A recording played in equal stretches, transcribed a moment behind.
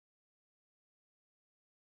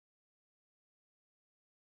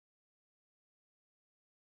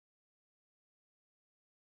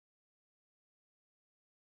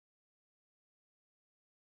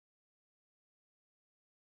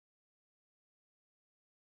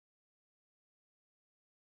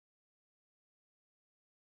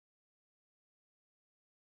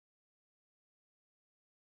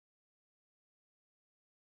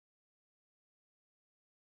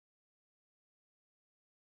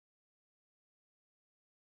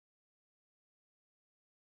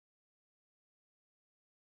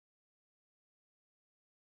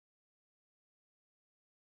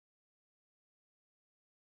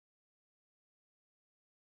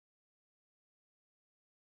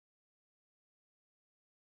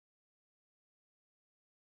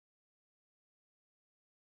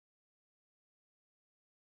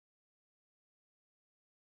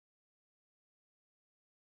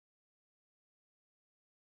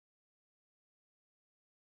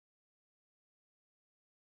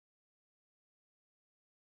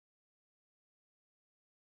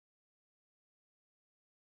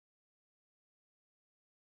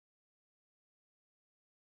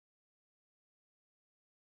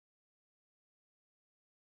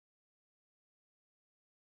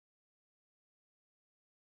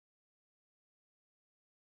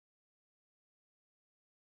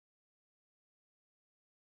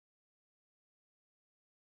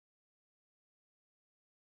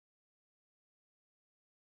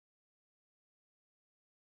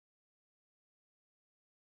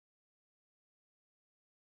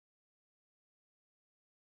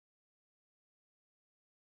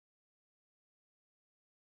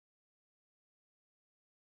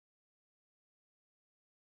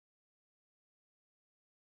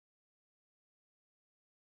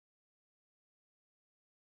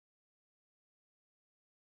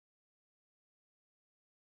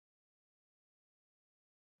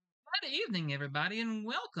Good evening, everybody, and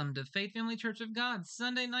welcome to Faith Family Church of God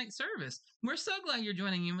Sunday night service. We're so glad you're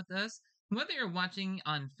joining in with us. Whether you're watching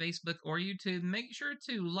on Facebook or YouTube, make sure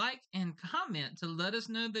to like and comment to let us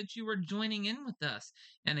know that you are joining in with us.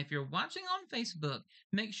 And if you're watching on Facebook,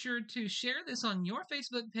 make sure to share this on your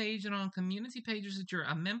Facebook page and on community pages that you're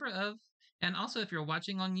a member of. And also, if you're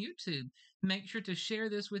watching on YouTube, make sure to share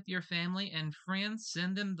this with your family and friends.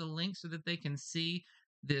 Send them the link so that they can see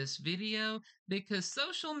this video because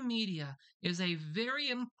social media is a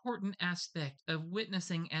very important aspect of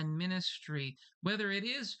witnessing and ministry, whether it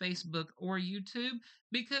is Facebook or YouTube,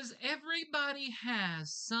 because everybody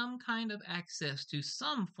has some kind of access to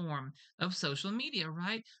some form of social media,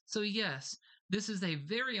 right? So, yes, this is a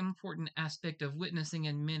very important aspect of witnessing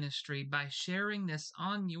and ministry by sharing this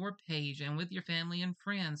on your page and with your family and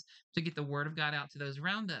friends to get the word of God out to those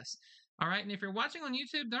around us. All right. And if you're watching on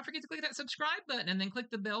YouTube, don't forget to click that subscribe button and then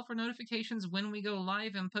click the bell for notifications when we go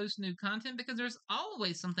live and post new content because there's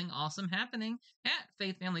always something awesome happening at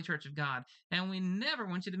Faith Family Church of God. And we never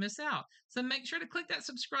want you to miss out. So make sure to click that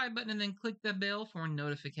subscribe button and then click the bell for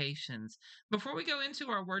notifications. Before we go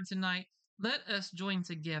into our word tonight, let us join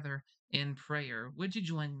together in prayer. Would you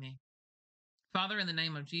join me? Father, in the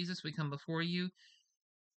name of Jesus, we come before you.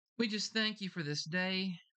 We just thank you for this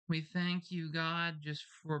day. We thank you, God, just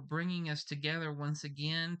for bringing us together once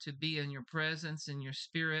again to be in your presence, in your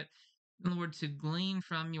spirit, and Lord, to glean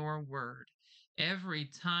from your word. Every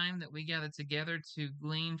time that we gather together to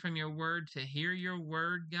glean from your word, to hear your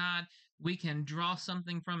word, God, we can draw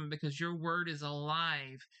something from it because your word is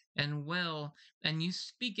alive and well, and you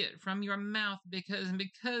speak it from your mouth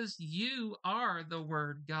because you are the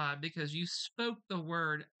word, God, because you spoke the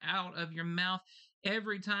word out of your mouth.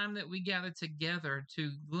 Every time that we gather together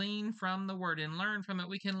to glean from the word and learn from it,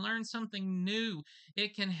 we can learn something new.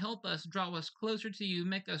 It can help us, draw us closer to you,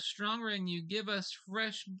 make us stronger in you, give us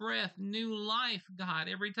fresh breath, new life, God.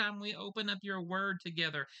 Every time we open up your word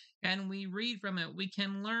together and we read from it, we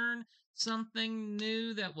can learn something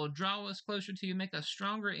new that will draw us closer to you, make us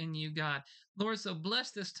stronger in you, God. Lord, so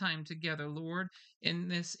bless this time together, Lord, in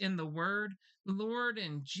the word. Lord,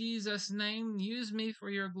 in Jesus' name, use me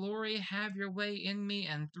for your glory. Have your way in me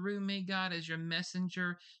and through me, God, as your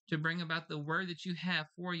messenger to bring about the word that you have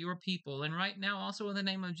for your people. And right now, also in the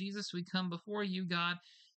name of Jesus, we come before you, God,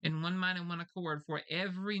 in one mind and one accord for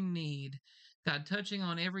every need. God, touching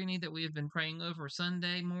on every need that we have been praying over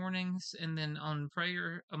Sunday mornings and then on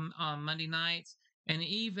prayer on Monday nights, and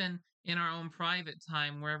even in our own private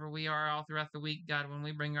time, wherever we are all throughout the week, God, when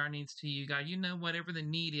we bring our needs to you, God, you know whatever the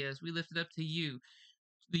need is, we lift it up to you,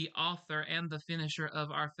 the author and the finisher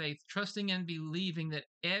of our faith, trusting and believing that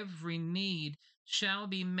every need shall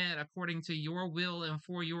be met according to your will and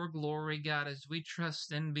for your glory, God, as we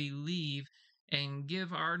trust and believe and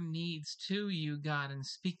give our needs to you, God, and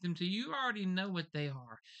speak them to you. You already know what they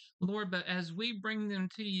are, Lord, but as we bring them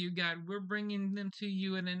to you, God, we're bringing them to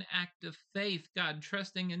you in an act of faith, God,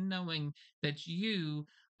 trusting and knowing that you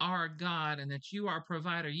are God and that you are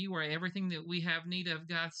provider. You are everything that we have need of,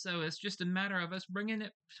 God. So it's just a matter of us bringing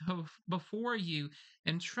it before you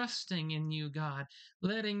and trusting in you, God,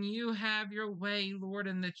 letting you have your way, Lord,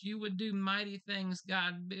 and that you would do mighty things,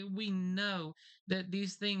 God. We know that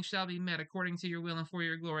these things shall be met according to your will and for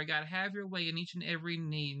your glory, God. Have your way in each and every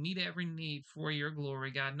need. Meet every need for your glory,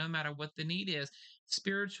 God, no matter what the need is,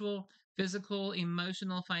 spiritual, physical,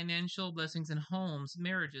 emotional, financial blessings in homes,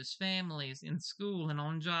 marriages, families, in school, and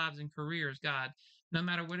on jobs and careers, God. No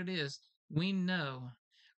matter what it is, we know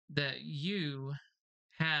that you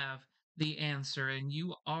have the answer and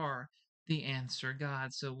you are the answer,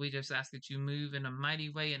 God. So we just ask that you move in a mighty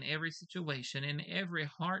way in every situation, in every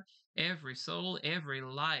heart, every soul, every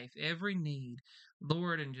life, every need,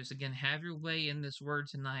 Lord, and just again have your way in this word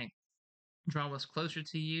tonight. Draw us closer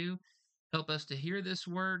to you. Help us to hear this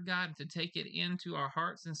word, God, and to take it into our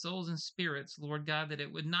hearts and souls and spirits, Lord God, that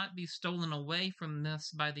it would not be stolen away from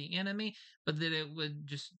us by the enemy, but that it would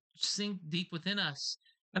just sink deep within us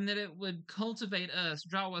and that it would cultivate us,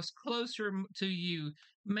 draw us closer to you,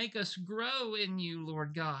 make us grow in you,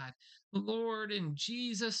 Lord God. Lord, in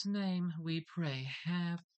Jesus' name we pray.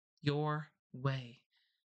 Have your way.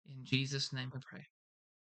 In Jesus' name we pray.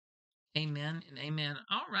 Amen and amen.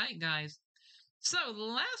 All right, guys. So, the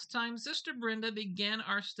last time Sister Brenda began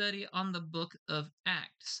our study on the book of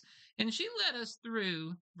Acts, and she led us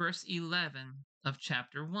through verse 11 of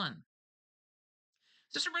chapter 1.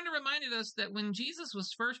 Sister Brenda reminded us that when Jesus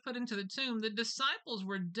was first put into the tomb, the disciples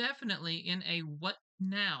were definitely in a what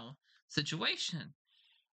now situation.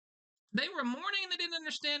 They were mourning and they didn't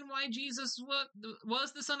understand why Jesus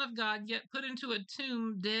was the Son of God, yet put into a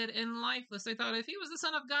tomb dead and lifeless. They thought, if he was the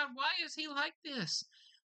Son of God, why is he like this?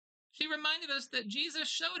 She reminded us that Jesus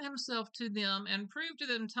showed himself to them and proved to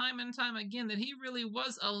them time and time again that he really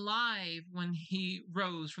was alive when he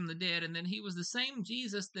rose from the dead, and that he was the same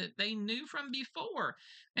Jesus that they knew from before.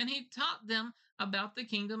 And he taught them about the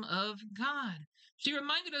kingdom of God. She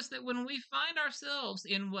reminded us that when we find ourselves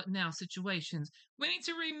in what now situations, we need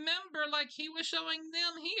to remember, like he was showing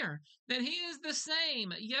them here, that he is the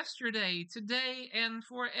same yesterday, today, and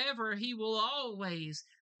forever. He will always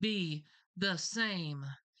be the same.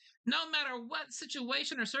 No matter what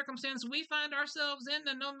situation or circumstance we find ourselves in,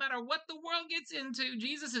 and no matter what the world gets into,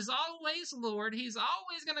 Jesus is always Lord. He's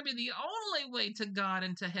always going to be the only way to God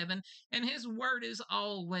and to heaven, and his word is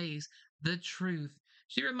always the truth.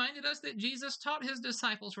 She reminded us that Jesus taught his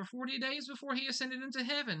disciples for 40 days before he ascended into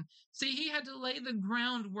heaven. See, he had to lay the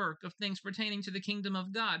groundwork of things pertaining to the kingdom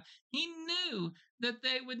of God. He knew that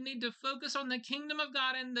they would need to focus on the kingdom of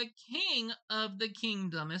God and the king of the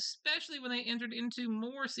kingdom, especially when they entered into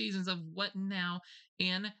more seasons of what now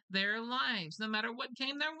in their lives, no matter what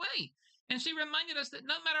came their way. And she reminded us that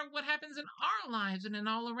no matter what happens in our lives and in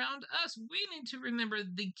all around us, we need to remember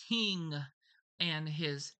the king and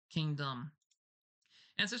his kingdom.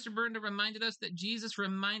 And Sister Brenda reminded us that Jesus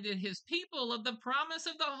reminded his people of the promise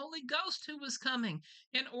of the Holy Ghost who was coming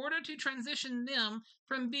in order to transition them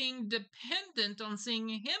from being dependent on seeing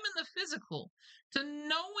him in the physical to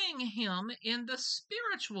knowing him in the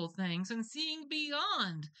spiritual things and seeing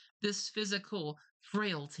beyond this physical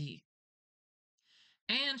frailty.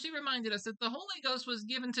 And she reminded us that the Holy Ghost was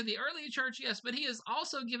given to the early church, yes, but he is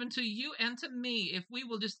also given to you and to me if we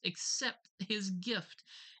will just accept his gift.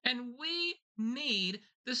 And we need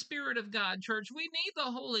the Spirit of God, church. We need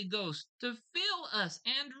the Holy Ghost to fill us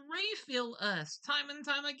and refill us time and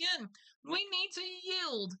time again. We need to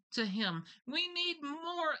yield to him. We need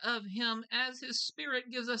more of him as his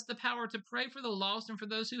Spirit gives us the power to pray for the lost and for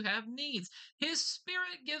those who have needs. His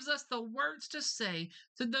Spirit gives us the words to say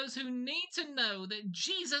to those who need to know that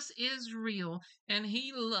Jesus is real and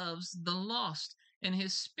he loves the lost. And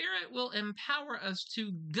his Spirit will empower us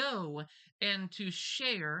to go and to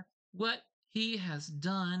share what he has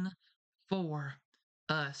done for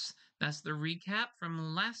us. That's the recap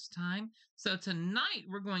from last time. So tonight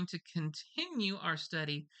we're going to continue our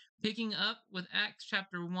study, picking up with Acts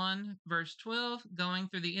chapter 1, verse 12, going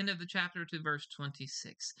through the end of the chapter to verse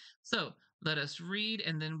 26. So let us read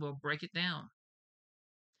and then we'll break it down.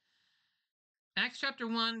 Acts chapter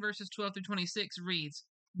 1, verses 12 through 26 reads,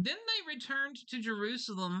 Then they returned to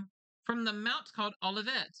Jerusalem from the mount called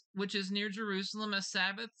Olivet, which is near Jerusalem, a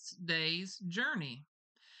Sabbath day's journey.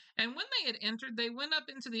 And when they had entered, they went up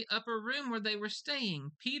into the upper room where they were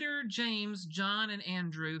staying. Peter, James, John, and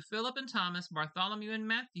Andrew, Philip and Thomas, Bartholomew and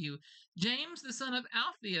Matthew, James the son of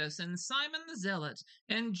Alphaeus, and Simon the Zealot,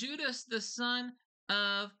 and Judas the son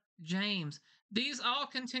of James. These all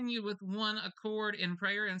continued with one accord in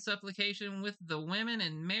prayer and supplication with the women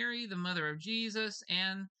and Mary, the mother of Jesus,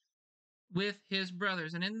 and with his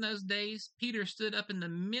brothers. And in those days, Peter stood up in the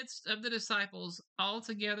midst of the disciples.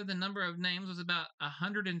 Altogether, the number of names was about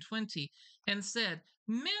 120, and said,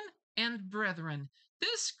 Men and brethren,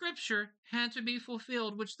 this scripture had to be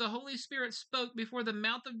fulfilled, which the Holy Spirit spoke before the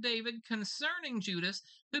mouth of David concerning Judas,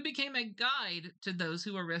 who became a guide to those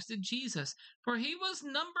who arrested Jesus. For he was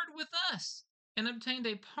numbered with us and obtained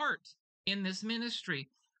a part in this ministry.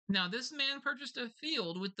 Now this man purchased a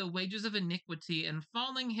field with the wages of iniquity, and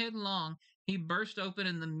falling headlong, he burst open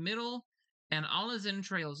in the middle, and all his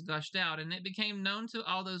entrails gushed out. And it became known to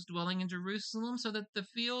all those dwelling in Jerusalem, so that the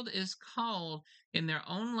field is called in their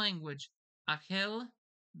own language Achel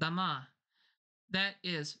Dama, that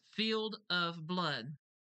is, field of blood.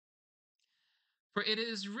 For it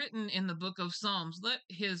is written in the book of Psalms, Let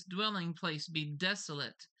his dwelling place be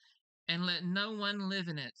desolate, and let no one live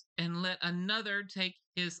in it, and let another take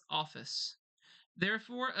his office.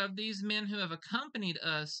 Therefore, of these men who have accompanied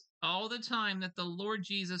us all the time that the Lord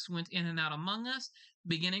Jesus went in and out among us,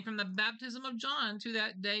 beginning from the baptism of John to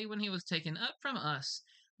that day when he was taken up from us,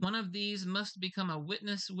 one of these must become a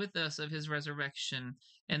witness with us of his resurrection.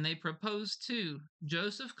 And they proposed two,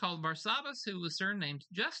 Joseph called Barsabbas, who was surnamed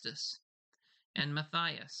Justus, and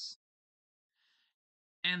Matthias.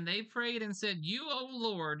 And they prayed and said, You, O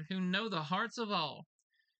Lord, who know the hearts of all,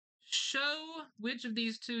 show which of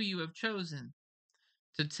these two you have chosen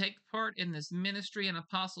to take part in this ministry and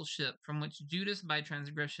apostleship from which Judas by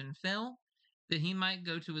transgression fell, that he might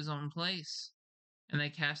go to his own place. And they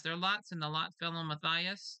cast their lots, and the lot fell on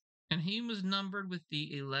Matthias, and he was numbered with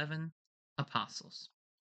the 11 apostles.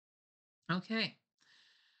 Okay,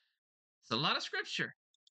 it's a lot of scripture,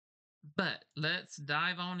 but let's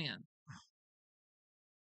dive on in.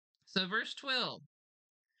 So, verse 12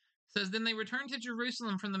 says, then they returned to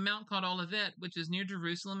Jerusalem from the mount called Olivet, which is near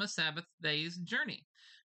Jerusalem, a Sabbath day's journey.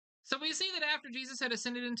 So we see that after Jesus had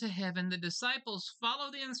ascended into heaven, the disciples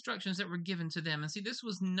followed the instructions that were given to them. And see, this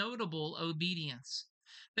was notable obedience.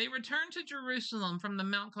 They returned to Jerusalem from the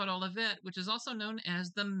mount called Olivet, which is also known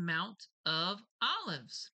as the Mount of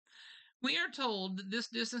Olives. We are told that this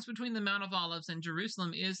distance between the Mount of Olives and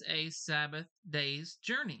Jerusalem is a Sabbath day's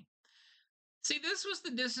journey. See, this was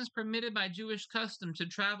the distance permitted by Jewish custom to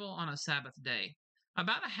travel on a Sabbath day,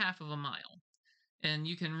 about a half of a mile. And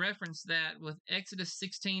you can reference that with Exodus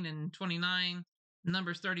 16 and 29,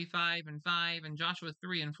 Numbers 35 and 5, and Joshua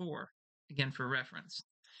 3 and 4, again for reference.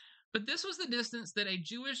 But this was the distance that a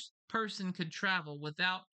Jewish person could travel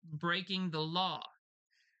without breaking the law.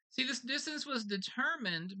 See, this distance was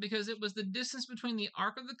determined because it was the distance between the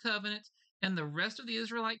Ark of the Covenant and the rest of the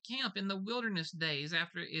Israelite camp in the wilderness days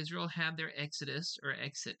after Israel had their exodus or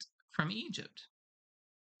exit from Egypt.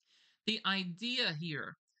 The idea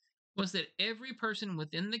here was that every person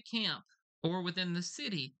within the camp or within the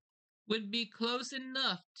city would be close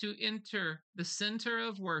enough to enter the center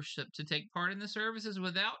of worship to take part in the services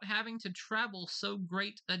without having to travel so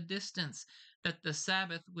great a distance that the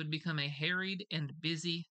Sabbath would become a harried and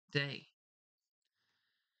busy day.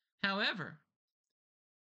 However,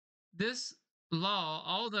 this law,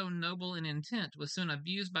 although noble in intent, was soon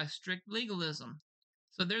abused by strict legalism.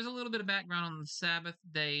 So there's a little bit of background on the Sabbath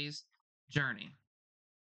day's journey.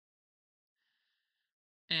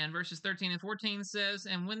 And verses 13 and 14 says,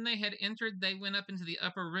 and when they had entered, they went up into the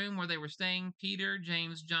upper room where they were staying, Peter,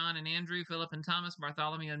 James, John, and Andrew, Philip and Thomas,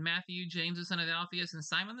 Bartholomew and Matthew, James the son of Alphaeus, and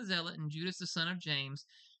Simon the Zealot, and Judas the son of James.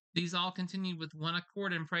 These all continued with one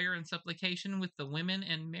accord in prayer and supplication with the women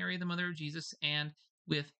and Mary, the mother of Jesus, and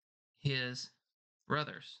with his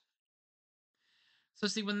brothers. So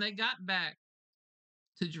see, when they got back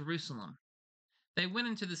to Jerusalem, they went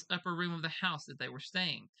into this upper room of the house that they were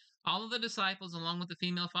staying. All of the disciples, along with the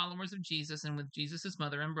female followers of Jesus and with Jesus'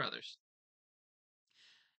 mother and brothers.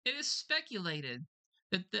 It is speculated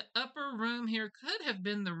that the upper room here could have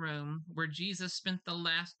been the room where Jesus spent the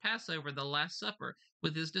last Passover, the Last Supper,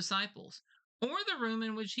 with his disciples, or the room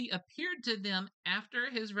in which he appeared to them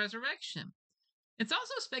after his resurrection. It's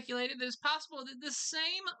also speculated that it's possible that this same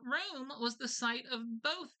room was the site of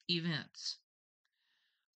both events.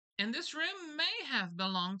 And this room may have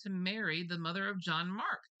belonged to Mary, the mother of John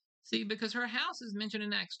Mark. See, because her house is mentioned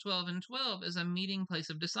in Acts 12 and 12 as a meeting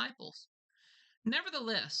place of disciples.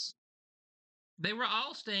 Nevertheless, they were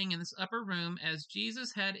all staying in this upper room as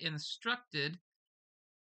Jesus had instructed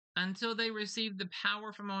until they received the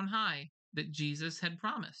power from on high that Jesus had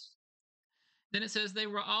promised. Then it says they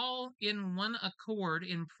were all in one accord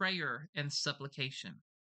in prayer and supplication.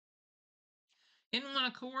 In one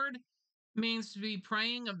accord means to be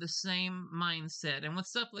praying of the same mindset. And with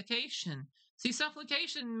supplication, see,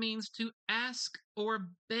 supplication means to ask or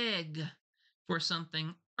beg for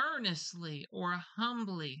something earnestly or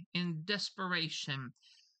humbly in desperation.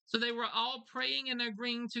 So they were all praying and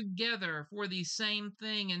agreeing together for the same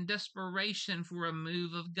thing in desperation for a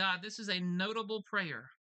move of God. This is a notable prayer.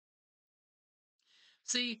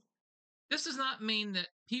 See, this does not mean that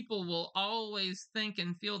people will always think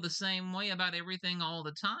and feel the same way about everything all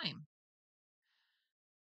the time.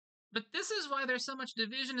 But this is why there's so much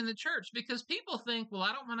division in the church, because people think, well,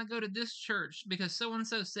 I don't want to go to this church because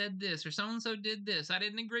so-and-so said this or so-and-so did this. I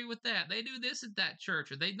didn't agree with that. They do this at that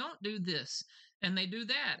church, or they don't do this and they do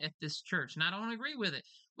that at this church, and I don't agree with it.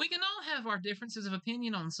 We can all have our differences of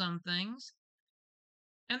opinion on some things.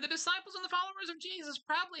 And the disciples and the followers of Jesus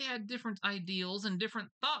probably had different ideals and different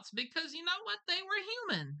thoughts because, you know what? They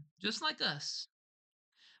were human, just like us.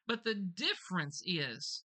 But the difference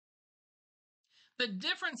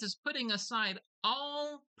is putting aside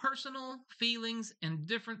all personal feelings and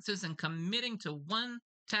differences and committing to one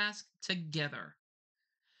task together.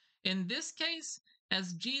 In this case,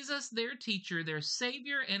 as Jesus, their teacher, their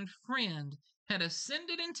savior and friend, had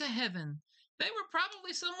ascended into heaven, they were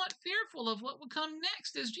probably somewhat fearful of what would come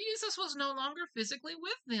next, as Jesus was no longer physically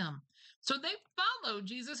with them. So they followed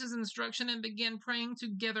Jesus' instruction and began praying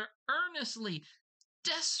together earnestly,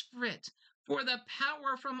 desperate for the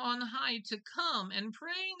power from on high to come, and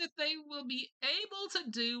praying that they will be able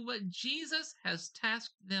to do what Jesus has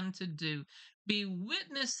tasked them to do, be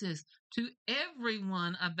witnesses to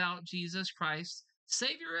everyone about Jesus Christ,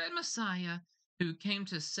 Savior and Messiah, who came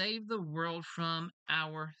to save the world from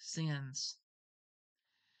our sins.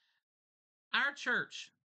 Our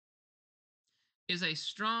church is a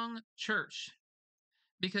strong church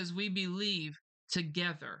because we believe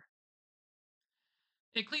together.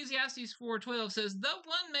 Ecclesiastes 4:12 says, though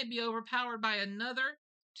one may be overpowered by another,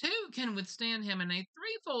 two can withstand him, and a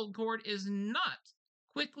threefold cord is not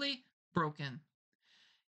quickly broken.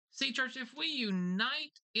 See, church, if we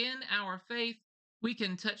unite in our faith, we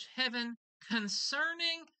can touch heaven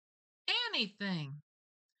concerning anything.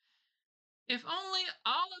 If only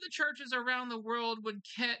all of the churches around the world would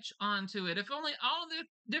catch on to it. If only all of the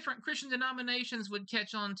different Christian denominations would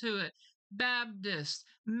catch on to it. Baptist,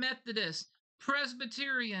 Methodist,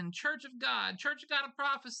 Presbyterian, Church of God of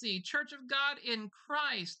Prophecy, Church of God in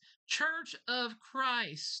Christ, Church of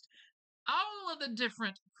Christ. All of the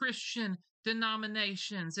different Christian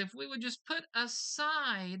denominations, if we would just put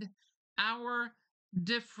aside our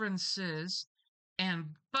differences and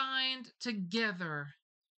bind together,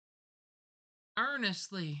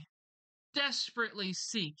 earnestly, desperately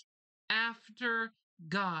seek after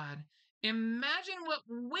God. Imagine what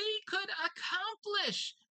we could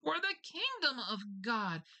accomplish for the kingdom of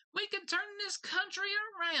God. We could turn this country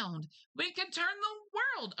around. We could turn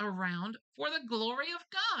the world around for the glory of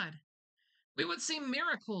God. We would see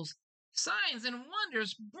miracles, signs, and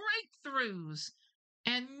wonders, breakthroughs,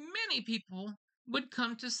 and many people would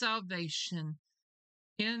come to salvation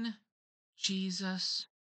in Jesus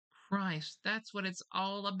Christ. That's what it's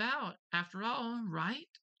all about, after all, right,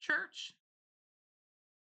 church?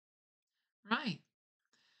 Right.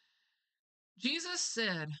 Jesus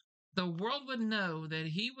said the world would know that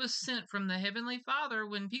he was sent from the Heavenly Father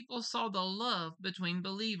when people saw the love between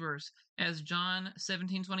believers. As John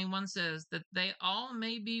 17:21 says, that they all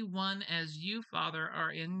may be one as you, Father,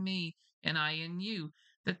 are in me and I in you,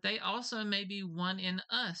 that they also may be one in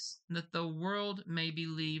us, that the world may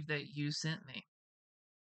believe that you sent me.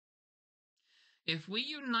 If we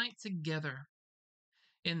unite together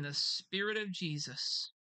in the Spirit of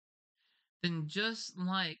Jesus, then just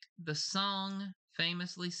like the song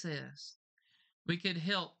famously says, we could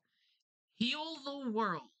help heal the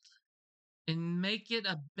world and make it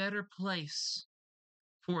a better place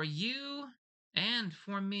for you and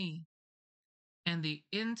for me and the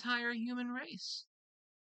entire human race.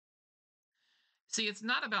 See, it's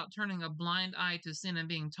not about turning a blind eye to sin and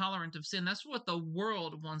being tolerant of sin. That's what the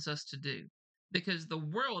world wants us to do, because the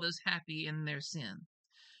world is happy in their sin.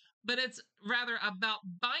 But it's rather about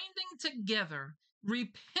binding together,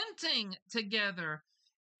 repenting together,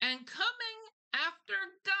 and coming after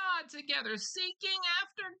God together, seeking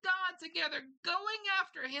after God together, going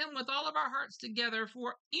after Him with all of our hearts together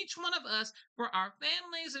for each one of us, for our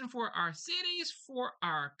families and for our cities, for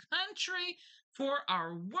our country, for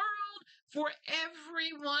our world, for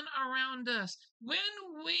everyone around us. When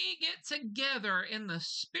we get together in the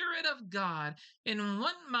Spirit of God, in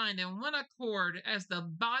one mind and one accord, as the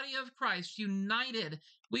body of Christ, united,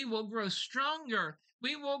 we will grow stronger.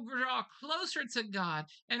 We will draw closer to God,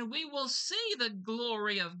 and we will see the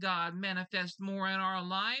glory of God manifest more in our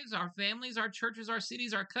lives, our families, our churches, our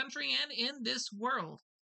cities, our country, and in this world.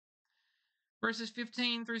 Verses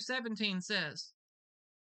 15 through 17 says,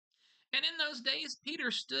 "And in those days Peter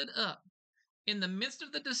stood up in the midst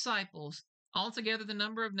of the disciples, altogether the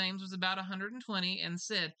number of names was about 120, and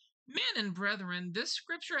said, Men and brethren, this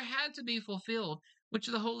scripture had to be fulfilled, which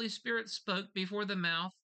the Holy Spirit spoke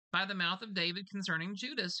by the mouth of David concerning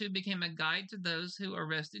Judas, who became a guide to those who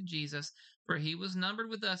arrested Jesus, for he was numbered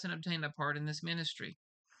with us and obtained a part in this ministry."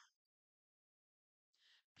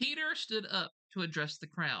 Peter stood up to address the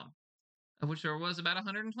crowd, of which there was about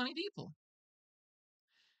 120 people.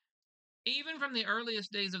 Even from the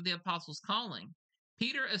earliest days of the apostles' calling,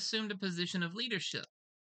 Peter assumed a position of leadership.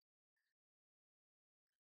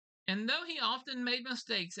 And though he often made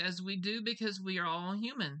mistakes, as we do because we are all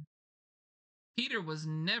human, Peter was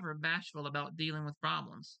never bashful about dealing with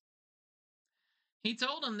problems. He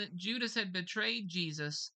told them that Judas had betrayed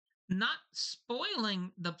Jesus, not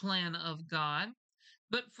spoiling the plan of God,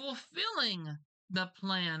 but fulfilling the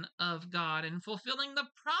plan of God and fulfilling the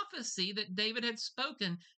prophecy that David had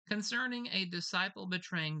spoken concerning a disciple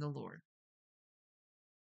betraying the Lord.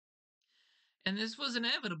 And this was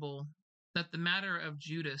inevitable, that the matter of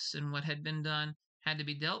Judas and what had been done had to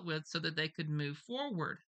be dealt with so that they could move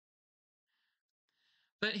forward.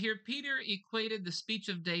 But here Peter equated the speech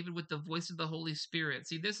of David with the voice of the Holy Spirit.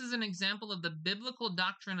 See, this is an example of the biblical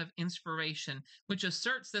doctrine of inspiration, which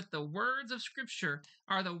asserts that the words of Scripture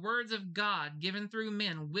are the words of God given through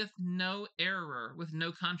men with no error, with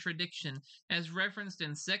no contradiction, as referenced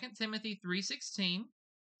in 2 Timothy 3:16,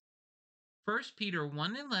 1 Peter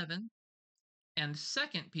 1:11, and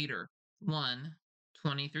 2 Peter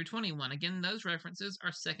 1:20 through 21. Again, those references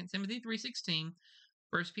are 2 Timothy 3:16,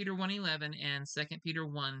 1 Peter 1:11, and 2 Peter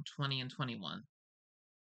 1:20 and 21.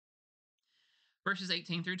 Verses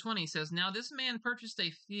 18 through 20 says, Now this man purchased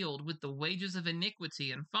a field with the wages of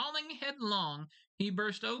iniquity, and falling headlong, he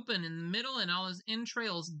burst open in the middle, and all his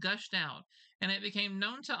entrails gushed out. And it became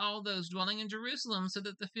known to all those dwelling in Jerusalem, so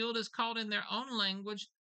that the field is called in their own language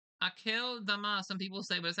Akel Dama, some people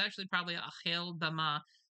say, but it's actually probably Achel Dama.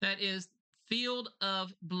 That is field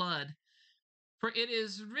of blood. For it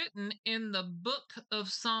is written in the book of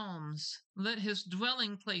Psalms, Let his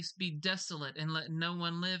dwelling place be desolate, and let no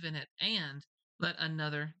one live in it, and let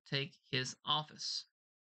another take his office.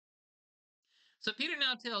 So Peter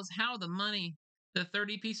now tells how the money, the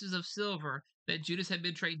 30 pieces of silver that Judas had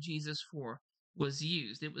betrayed Jesus for, was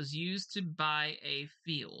used. It was used to buy a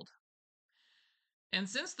field. And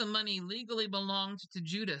since the money legally belonged to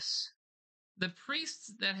Judas, the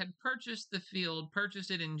priests that had purchased the field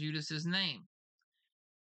purchased it in Judas's name.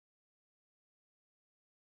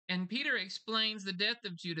 And Peter explains the death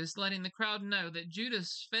of Judas, letting the crowd know that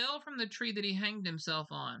Judas fell from the tree that he hanged himself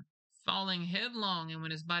on, falling headlong, and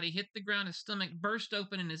when his body hit the ground, his stomach burst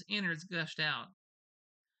open and his innards gushed out.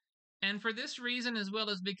 And for this reason, as well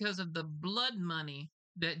as because of the blood money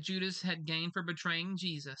that Judas had gained for betraying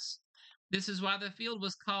Jesus, this is why the field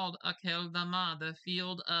was called Akel Dama, the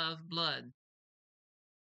field of blood.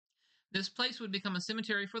 This place would become a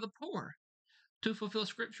cemetery for the poor, to fulfill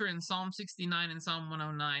scripture in Psalm 69 and Psalm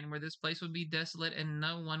 109, where this place would be desolate and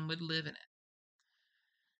no one would live in it.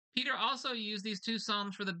 Peter also used these two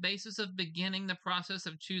psalms for the basis of beginning the process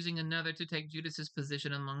of choosing another to take Judas's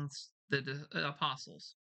position amongst the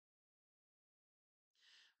apostles.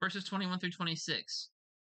 Verses 21 through 26.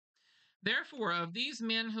 Therefore, of these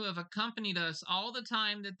men who have accompanied us all the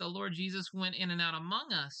time that the Lord Jesus went in and out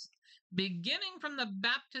among us, beginning from the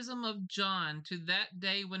baptism of John to that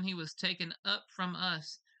day when he was taken up from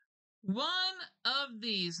us, one of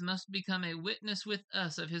these must become a witness with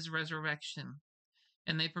us of his resurrection.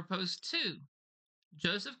 And they proposed two.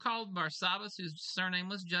 Joseph called Barsabbas, whose surname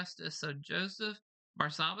was Justus. So Joseph,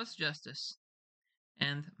 Barsabbas, Justus,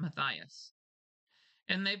 and Matthias.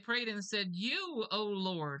 And they prayed and said, You, O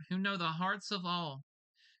Lord, who know the hearts of all,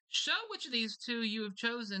 show which of these two you have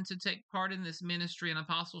chosen to take part in this ministry and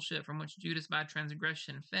apostleship from which Judas by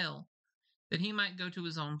transgression fell, that he might go to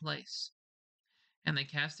his own place. And they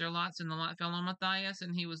cast their lots, and the lot fell on Matthias,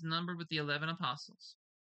 and he was numbered with the 11 apostles.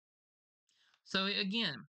 So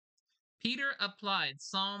again, Peter applied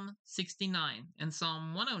Psalm 69 and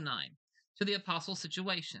Psalm 109 to the apostle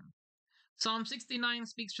situation. Psalm 69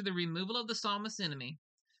 speaks to the removal of the psalmist's enemy,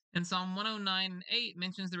 and Psalm 109 and 8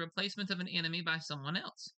 mentions the replacement of an enemy by someone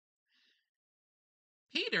else.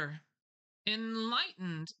 Peter,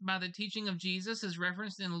 enlightened by the teaching of Jesus as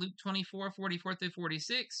referenced in Luke 24:44 through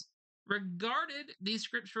 46, regarded these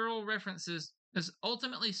scriptural references as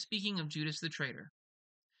ultimately speaking of Judas the traitor.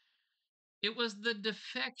 It was the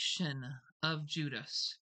defection of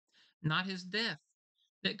Judas, not his death,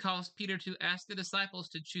 that caused Peter to ask the disciples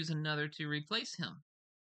to choose another to replace him.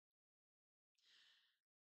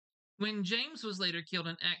 When James was later killed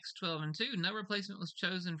in Acts 12 and 2, no replacement was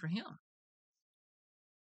chosen for him.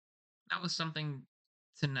 That was something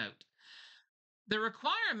to note. The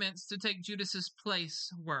requirements to take Judas's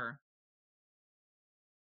place were: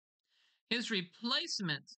 his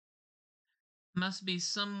replacement must be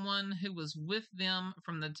someone who was with them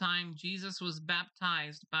from the time Jesus was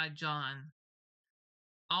baptized by John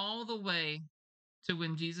all the way to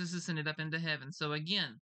when Jesus ascended up into heaven. So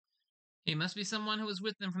again, he must be someone who was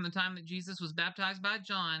with them from the time that Jesus was baptized by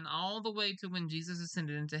John all the way to when Jesus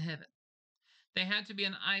ascended into heaven. They had to be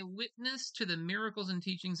an eyewitness to the miracles and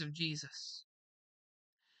teachings of Jesus.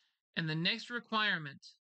 And the next requirement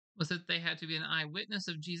was that they had to be an eyewitness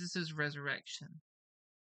of Jesus' resurrection.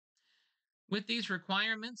 With these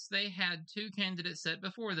requirements, they had two candidates set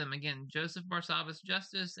before them. Again, Joseph, Barsabbas,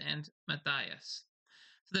 Justus, and Matthias.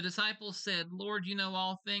 So the disciples said, Lord, you know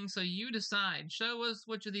all things, so you decide. Show us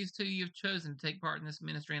which of these two you've chosen to take part in this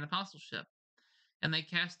ministry and apostleship. And they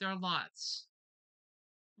cast their lots.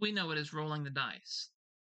 We know it as rolling the dice.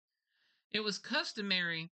 It was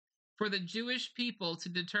customary for the Jewish people to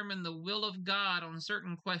determine the will of God on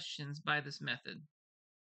certain questions by this method.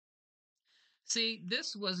 See,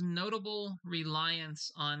 this was notable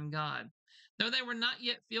reliance on God. Though they were not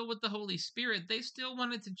yet filled with the Holy Spirit, they still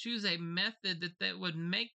wanted to choose a method that would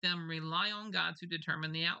make them rely on God to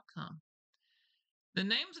determine the outcome. The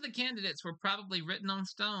names of the candidates were probably written on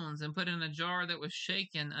stones and put in a jar that was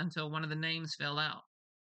shaken until one of the names fell out.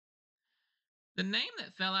 The name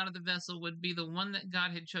that fell out of the vessel would be the one that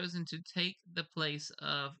God had chosen to take the place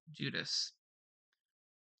of Judas.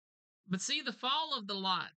 But see, the fall of the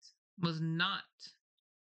lot was not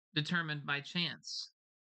determined by chance.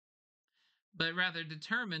 but rather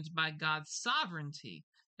determined by God's sovereignty.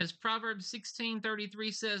 As Proverbs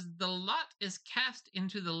 16:33 says, the lot is cast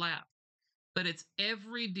into the lap, but its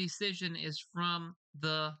every decision is from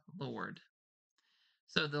the Lord.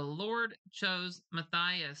 So the Lord chose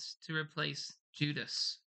Matthias to replace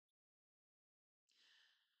Judas.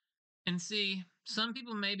 And see, some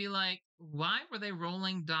people may be like, why were they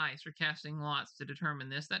rolling dice or casting lots to determine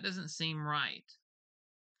this? That doesn't seem right.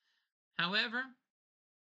 However,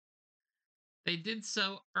 they did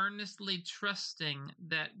so earnestly trusting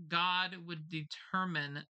that God would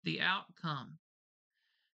determine the outcome.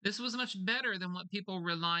 This was much better than what people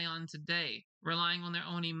rely on today, relying on their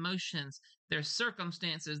own emotions, their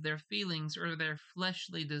circumstances, their feelings, or their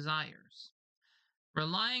fleshly desires.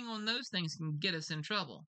 Relying on those things can get us in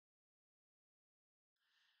trouble.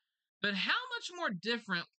 But how much more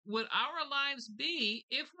different would our lives be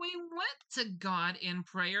if we went to God in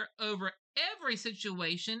prayer over every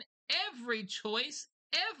situation, every choice,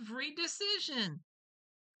 every decision?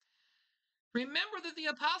 Remember that the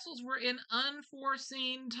apostles were in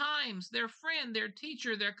unforeseen times. Their friend, their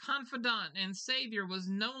teacher, their confidant, and savior was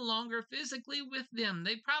no longer physically with them.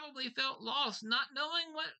 They probably felt lost, not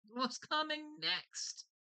knowing what was coming next.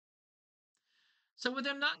 So, with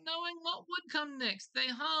them not knowing what would come next, they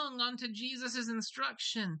hung onto Jesus'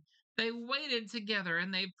 instruction. They waited together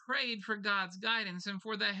and they prayed for God's guidance and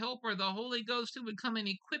for the Helper, the Holy Ghost, who would come and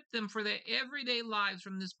equip them for their everyday lives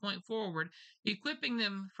from this point forward, equipping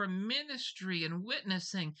them for ministry and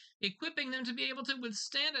witnessing, equipping them to be able to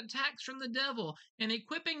withstand attacks from the devil, and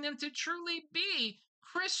equipping them to truly be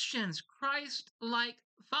Christians, Christ like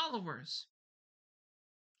followers.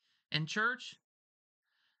 And, church,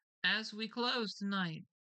 as we close tonight,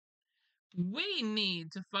 we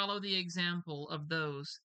need to follow the example of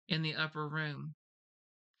those in the upper room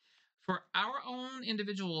for our own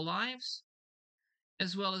individual lives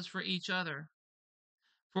as well as for each other,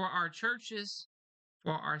 for our churches,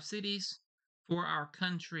 for our cities, for our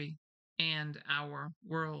country, and our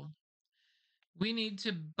world. We need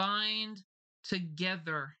to bind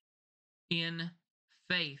together in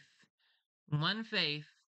faith, one faith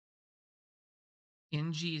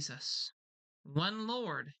in Jesus, one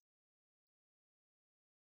Lord,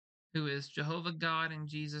 who is Jehovah God and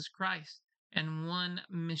Jesus Christ, and one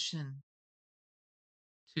mission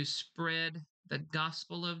to spread the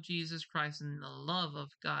gospel of Jesus Christ and the love of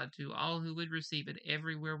God to all who would receive it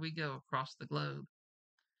everywhere we go across the globe.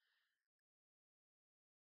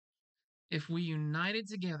 If we united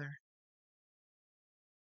together,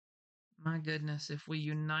 my goodness, if we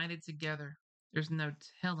united together, there's no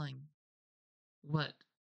telling what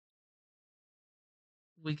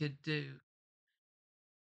we could do.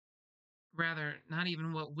 Rather, not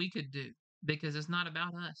even what we could do, because it's not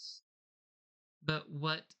about us, but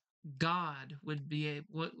what God would be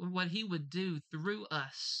able, what He would do through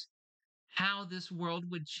us, how this world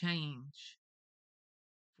would change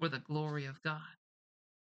for the glory of God.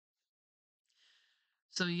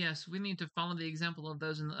 So, yes, we need to follow the example of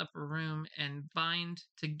those in the upper room and bind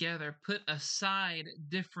together, put aside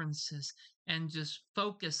differences, and just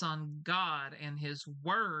focus on God and His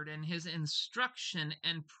Word and His instruction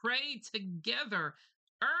and pray together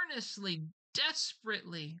earnestly,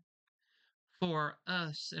 desperately for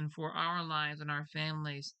us and for our lives and our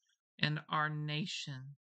families and our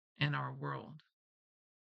nation and our world.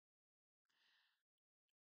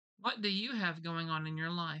 What do you have going on in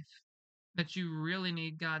your life that you really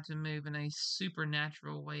need God to move in a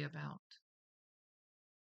supernatural way about?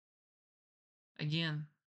 Again,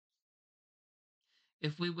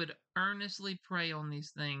 if we would earnestly pray on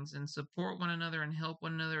these things and support one another and help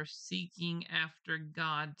one another seeking after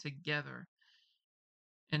God together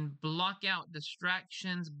and block out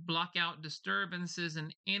distractions, block out disturbances,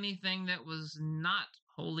 and anything that was not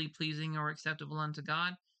wholly pleasing or acceptable unto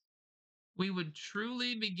God, we would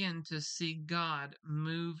truly begin to see God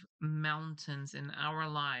move mountains in our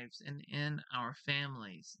lives and in our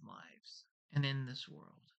families' lives and in this world.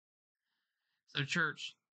 So,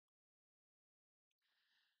 church,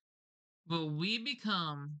 will we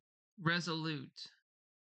become resolute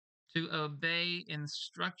to obey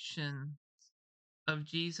instruction of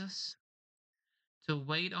Jesus, to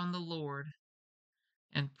wait on the Lord,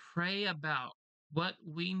 and pray about what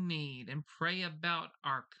we need, and pray about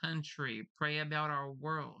our country, pray about our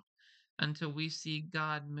world until we see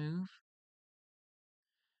God move?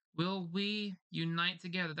 Will we unite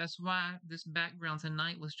together? That's why this background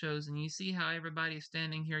tonight was chosen. You see how everybody is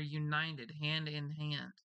standing here united, hand in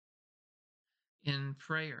hand, in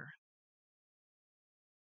prayer.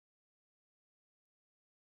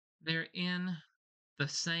 They're in the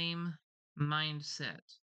same mindset,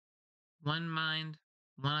 one mind,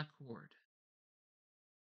 one accord.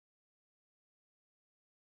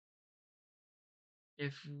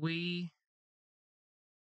 if we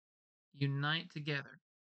unite together,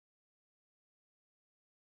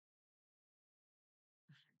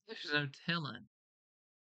 there's no telling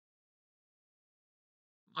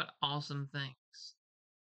what awesome things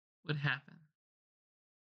would happen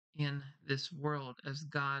in this world as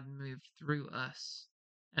God moved through us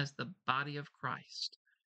as the body of Christ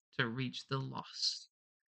to reach the lost,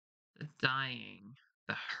 the dying,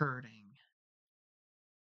 the hurting,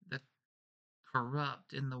 the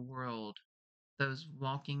corrupt in the world, those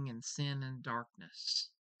walking in sin and darkness.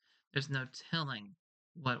 There's no telling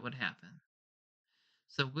what would happen.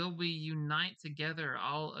 So, will we unite together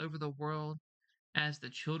all over the world as the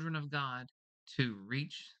children of God to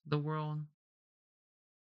reach the world?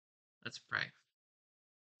 Let's pray.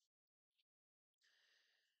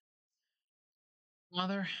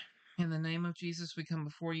 Father, in the name of Jesus, we come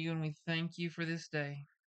before you and we thank you for this day.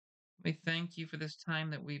 We thank you for this time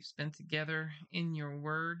that we've spent together in your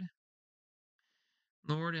word,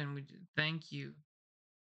 Lord, and we thank you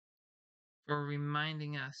for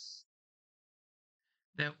reminding us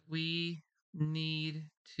that we need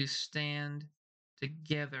to stand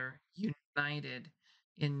together, united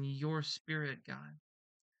in your spirit, God.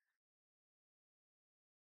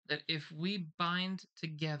 That if we bind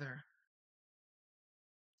together,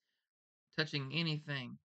 touching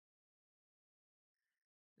anything,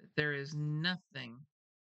 that there is nothing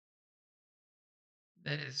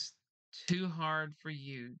that is too hard for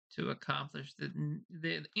you to accomplish,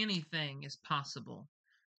 that anything is possible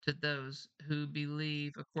to those who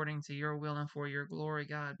believe according to your will and for your glory,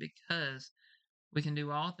 God, because we can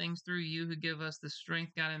do all things through you who give us the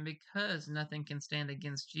strength, God, and because nothing can stand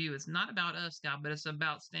against you. It's not about us, God, but it's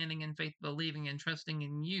about standing in faith, believing and trusting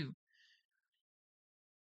in you.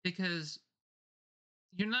 Because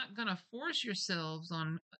you're not going to force yourselves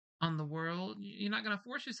on the world. You're not going to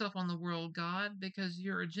force yourself on the world, God, because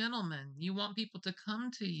you're a gentleman. You want people to come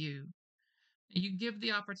to you. You give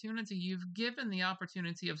the opportunity. You've given the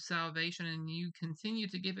opportunity of salvation, and you continue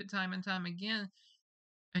to give it time and time again.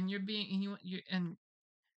 And you're being and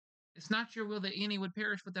it's not your will that any would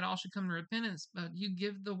perish, but that all should come to repentance. But you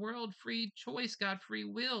give the world free choice, God, free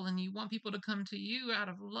will, and you want people to come to you out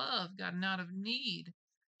of love, God, and out of need,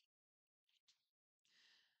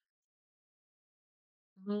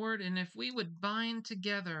 Lord. And if we would bind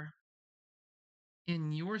together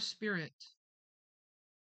in your spirit,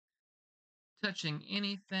 touching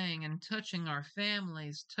anything and touching our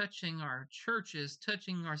families, touching our churches,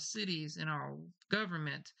 touching our cities and our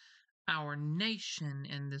government, our nation,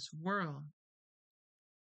 and this world,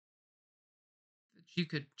 that you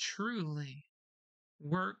could truly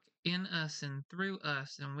work in us and through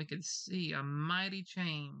us, and we could see a mighty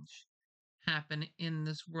change happen in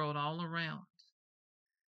this world all around,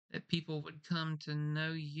 that people would come to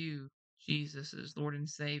know you, Jesus, as Lord and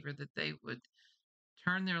Savior, that they would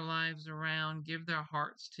turn their lives around, give their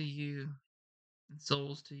hearts to you and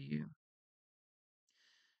souls to you,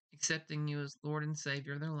 accepting you as Lord and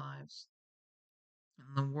Savior of their lives.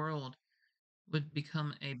 And the world would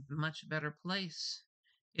become a much better place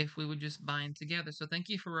if we would just bind together. So thank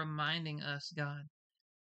you for reminding us, God,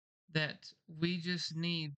 that we just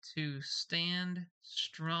need to stand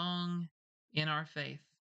strong in our faith.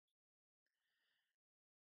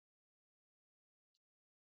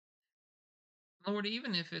 Lord,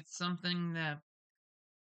 even if it's something that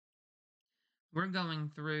we're going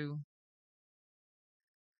through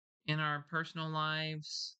in our personal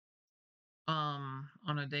lives, on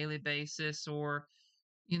a daily basis, or,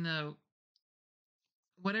 you know,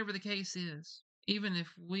 whatever the case is, even if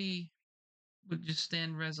we would just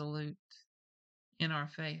stand resolute in our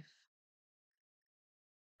faith,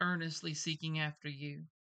 earnestly seeking after you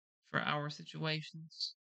for our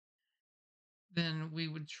situations, then we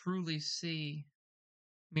would truly see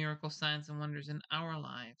miracle signs and wonders in our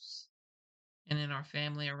lives and in our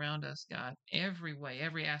family around us, God, every way,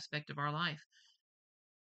 every aspect of our life.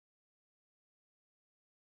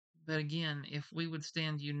 But again, if we would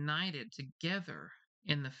stand united together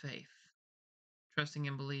in the faith, trusting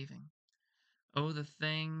and believing, oh, the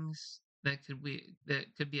things that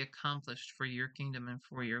could be accomplished for your kingdom and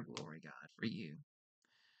for your glory, God, for you.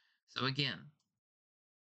 So again,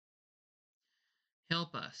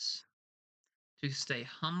 help us to stay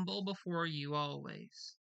humble before you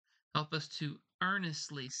always. Help us to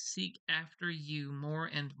earnestly seek after you more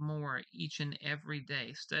and more each and every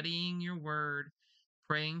day, studying your word,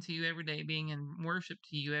 praying to you every day, being in worship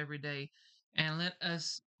to you every day. And let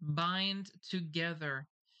us bind together,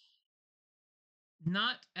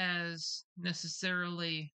 not as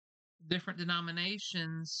necessarily different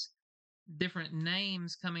denominations, different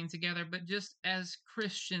names coming together, but just as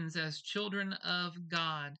Christians, as children of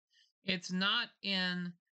God. It's not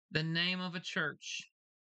in the name of a church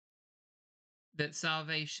that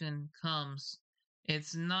salvation comes.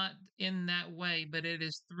 It's not in that way, but it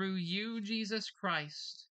is through you, Jesus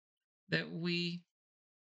Christ, that we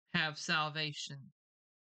have salvation.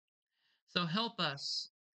 So help us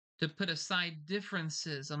to put aside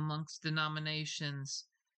differences amongst denominations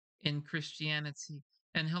in Christianity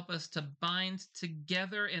and help us to bind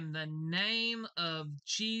together in the name of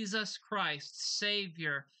Jesus Christ,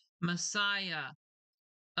 Savior, Messiah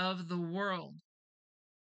of the world.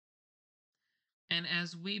 And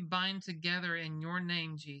as we bind together in your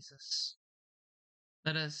name, Jesus,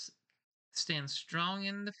 let us stand strong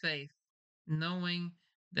in the faith, knowing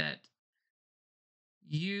that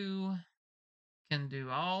you can do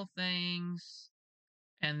all things,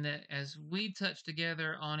 and that as we touch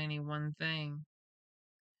together on any one thing,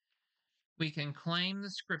 we can claim the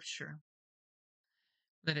scripture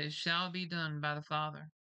that it shall be done by the Father,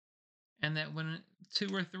 and that when two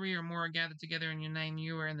or three or more are gathered together in your name,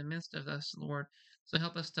 you are in the midst of us, Lord. So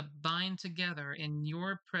help us to bind together in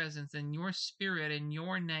your presence, in your spirit, in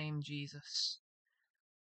your name, Jesus.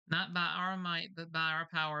 Not by our might, but by our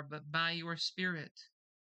power, but by your spirit,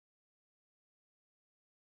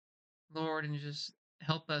 Lord, and just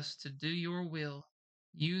help us to do your will.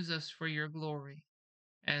 Use us for your glory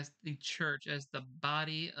as the church, as the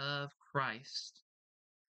body of Christ,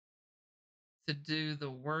 to do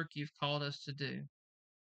the work you've called us to do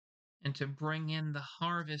and to bring in the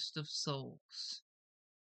harvest of souls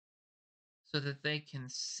so that they can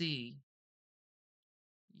see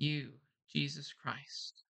you, Jesus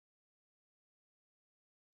Christ,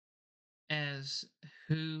 as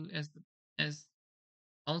as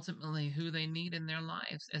ultimately who they need in their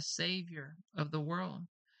lives, as Savior of the world,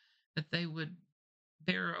 that they would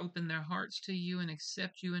dare open their hearts to you and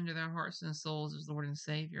accept you into their hearts and souls as Lord and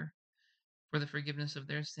Savior for the forgiveness of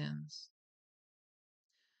their sins.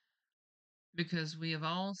 Because we have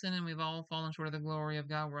all sinned and we've all fallen short of the glory of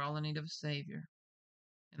God. We're all in need of a Savior.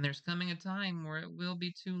 And there's coming a time where it will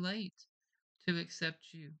be too late to accept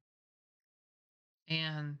you.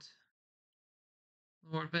 And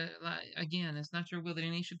Lord, but again, it's not your will that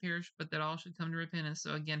any should perish, but that all should come to repentance.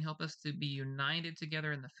 So again, help us to be united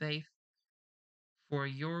together in the faith for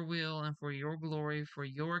your will and for your glory, for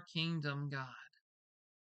your kingdom, God,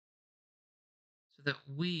 so that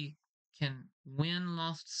we can win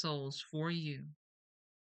lost souls for you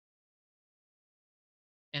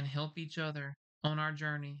and help each other on our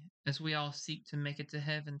journey as we all seek to make it to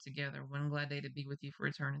heaven together. One glad day to be with you for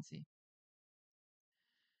eternity.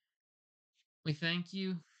 We thank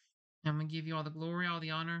you, and we give you all the glory, all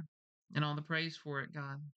the honor, and all the praise for it,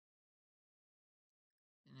 God.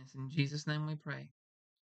 And it's in Jesus' name we pray.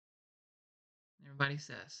 Everybody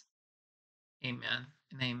says, Amen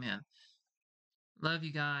and amen. Love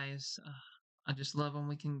you guys. I just love when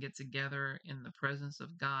we can get together in the presence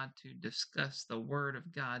of God to discuss the Word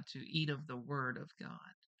of God, to eat of the Word of God.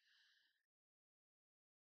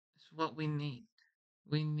 It's what we need.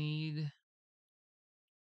 We need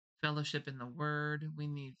fellowship in the Word. We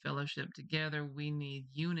need fellowship together. We need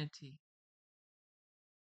unity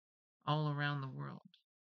all around the world.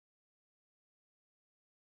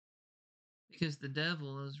 Because the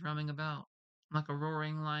devil is roaming about like a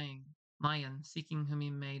roaring lion seeking whom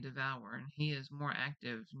he may devour, and he is more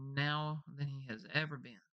active now than he has ever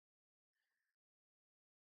been.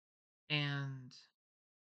 And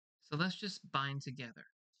so let's just bind together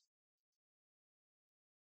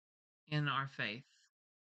in our faith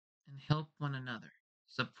and help one another,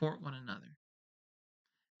 support one another,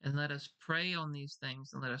 and let us pray on these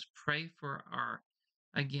things and let us pray for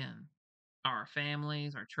again, our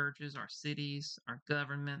families, our churches, our cities, our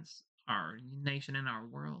governments, our nation, and our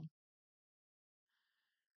world.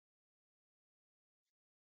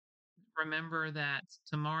 Remember that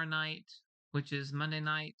tomorrow night, which is Monday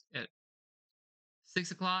night at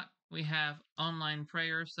 6 o'clock, we have online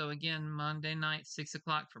prayer. So again, Monday night, 6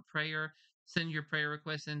 o'clock for prayer. Send your prayer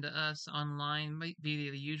requests into us online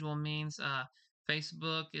via the usual means.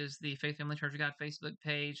 Facebook is the Faith Family Church of God Facebook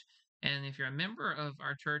page. And if you're a member of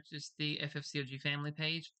our church, it's the FFCOG family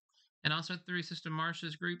page. And also through Sister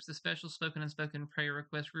Marsha's groups, the special spoken and spoken prayer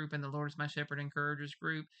request group and the Lord is my shepherd encouragers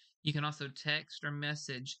group. You can also text or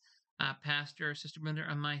message Pastor, Sister Brenda,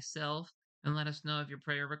 or myself and let us know of your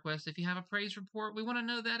prayer requests. If you have a praise report, we want to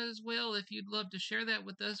know that as well. If you'd love to share that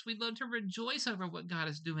with us, we'd love to rejoice over what God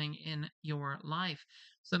is doing in your life.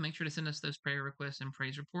 So make sure to send us those prayer requests and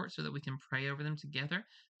praise reports so that we can pray over them together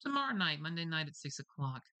tomorrow night, Monday night at 6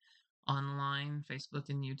 o'clock, online, Facebook,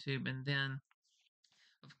 and YouTube. And then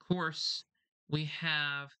Of course, we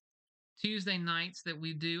have Tuesday nights that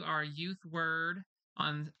we do our youth word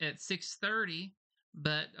on at 6:30,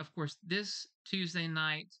 but of course this Tuesday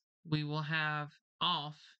night we will have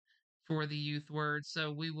off for the youth word,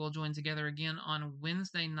 so we will join together again on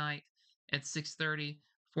Wednesday night at 6:30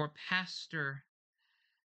 for pastor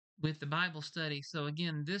with the Bible study. So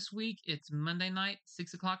again, this week it's Monday night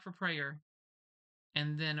 6 o'clock for prayer,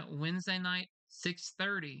 and then Wednesday night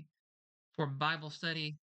 6:30 for Bible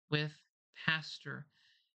study with pastor,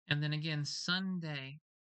 and then again Sunday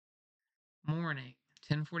morning,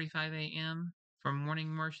 10:45 a.m. for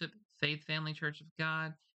morning worship, Faith Family Church of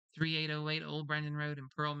God, 3808 Old Brandon Road in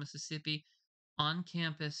Pearl, Mississippi, on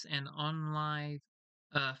campus and on live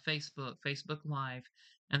Facebook Live.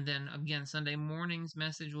 And then again, Sunday morning's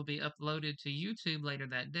message will be uploaded to YouTube later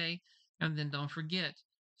that day. And then don't forget,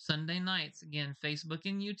 Sunday nights, again, Facebook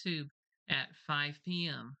and YouTube at 5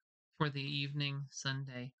 p.m. for the evening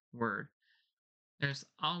Sunday word. There's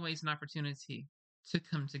always an opportunity to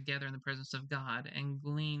come together in the presence of God and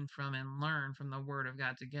glean from and learn from the Word of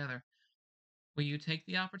God together. Will you take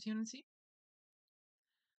the opportunity?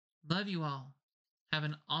 Love you all. Have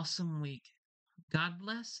an awesome week. God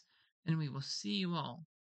bless, and we will see you all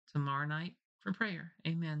tomorrow night for prayer.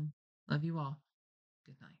 Amen. Love you all.